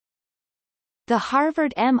The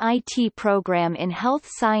Harvard-MIT Program in Health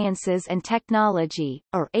Sciences and Technology,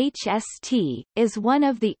 or HST, is one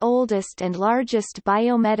of the oldest and largest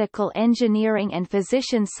biomedical engineering and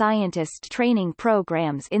physician scientist training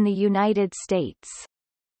programs in the United States.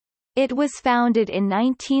 It was founded in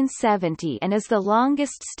 1970 and is the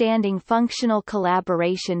longest-standing functional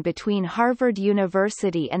collaboration between Harvard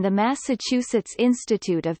University and the Massachusetts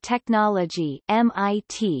Institute of Technology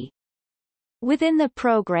 (MIT). Within the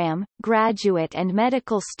program, graduate and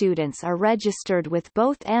medical students are registered with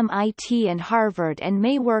both MIT and Harvard and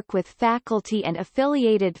may work with faculty and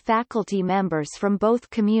affiliated faculty members from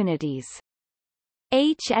both communities.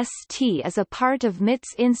 HST is a part of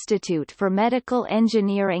MIT's Institute for Medical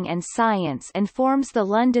Engineering and Science and forms the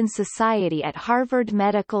London Society at Harvard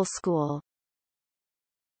Medical School.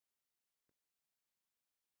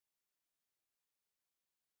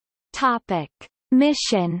 Topic: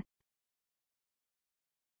 Mission.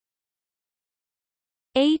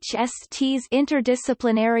 HST's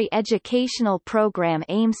interdisciplinary educational program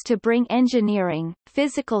aims to bring engineering,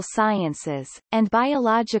 physical sciences, and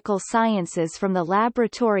biological sciences from the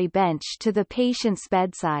laboratory bench to the patient's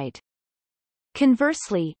bedside.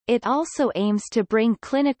 Conversely, it also aims to bring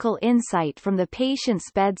clinical insight from the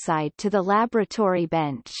patient's bedside to the laboratory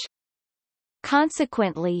bench.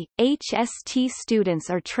 Consequently, HST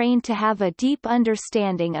students are trained to have a deep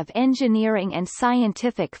understanding of engineering and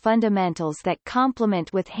scientific fundamentals that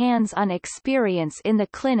complement with hands-on experience in the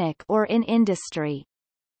clinic or in industry.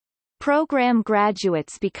 Program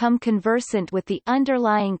graduates become conversant with the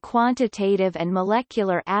underlying quantitative and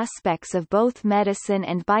molecular aspects of both medicine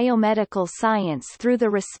and biomedical science through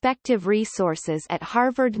the respective resources at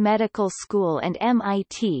Harvard Medical School and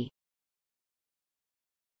MIT.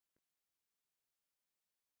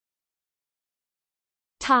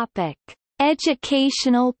 Topic: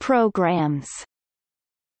 Educational programs.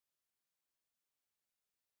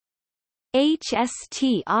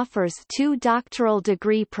 HST offers 2 doctoral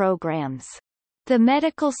degree programs. The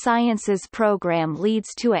Medical Sciences program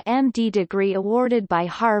leads to a MD degree awarded by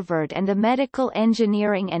Harvard, and the Medical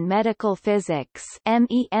Engineering and Medical Physics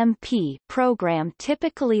 (MEMP) program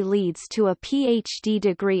typically leads to a PhD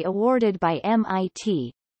degree awarded by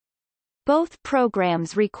MIT. Both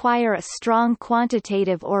programs require a strong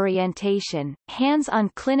quantitative orientation,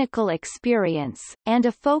 hands-on clinical experience, and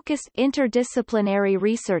a focused interdisciplinary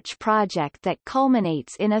research project that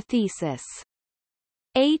culminates in a thesis.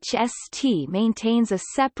 HST maintains a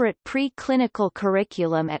separate pre-clinical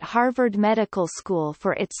curriculum at Harvard Medical School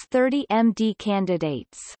for its 30 MD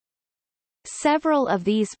candidates. Several of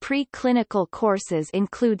these pre-clinical courses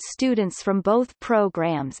include students from both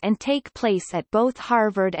programs and take place at both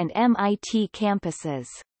Harvard and MIT campuses.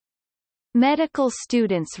 Medical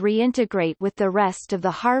students reintegrate with the rest of the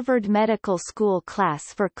Harvard Medical School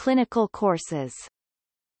class for clinical courses.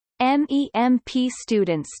 MEMP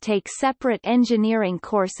students take separate engineering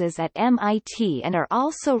courses at MIT and are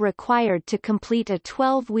also required to complete a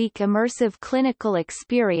 12-week immersive clinical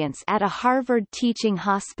experience at a Harvard teaching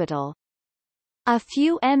hospital. A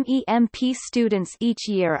few MEMP students each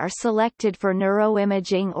year are selected for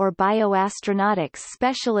neuroimaging or bioastronautics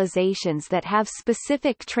specializations that have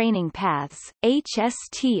specific training paths.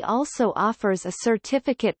 HST also offers a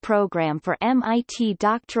certificate program for MIT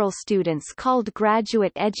doctoral students called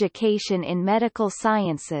Graduate Education in Medical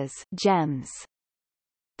Sciences (GEMS).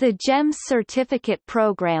 The GEMS certificate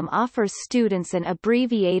program offers students an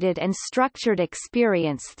abbreviated and structured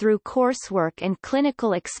experience through coursework and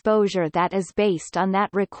clinical exposure that is based on that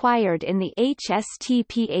required in the HST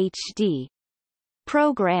PhD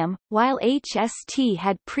program. While HST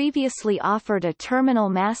had previously offered a terminal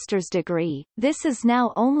master's degree, this is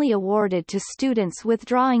now only awarded to students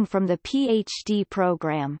withdrawing from the PhD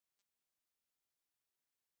program.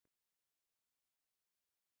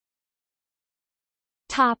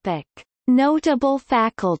 Topic: Notable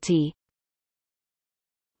faculty.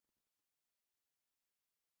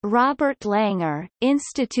 Robert Langer,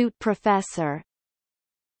 Institute Professor.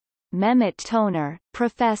 Mehmet Toner,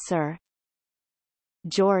 Professor.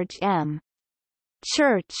 George M.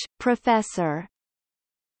 Church, Professor.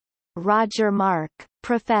 Roger Mark,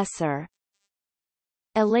 Professor.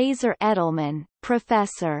 Eliezer Edelman,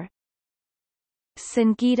 Professor.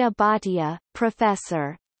 Sangeeta Bhatia,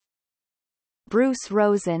 Professor. Bruce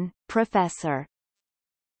Rosen, Professor.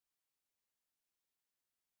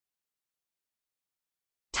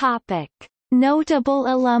 Topic: Notable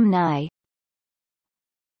alumni.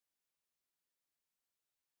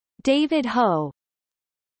 David Ho,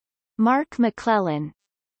 Mark McClellan,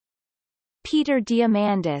 Peter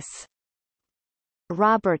Diamandis,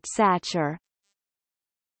 Robert Satcher,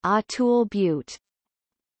 Atul Butte,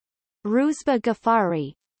 Ruzba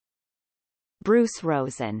Ghaffari, Bruce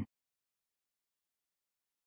Rosen.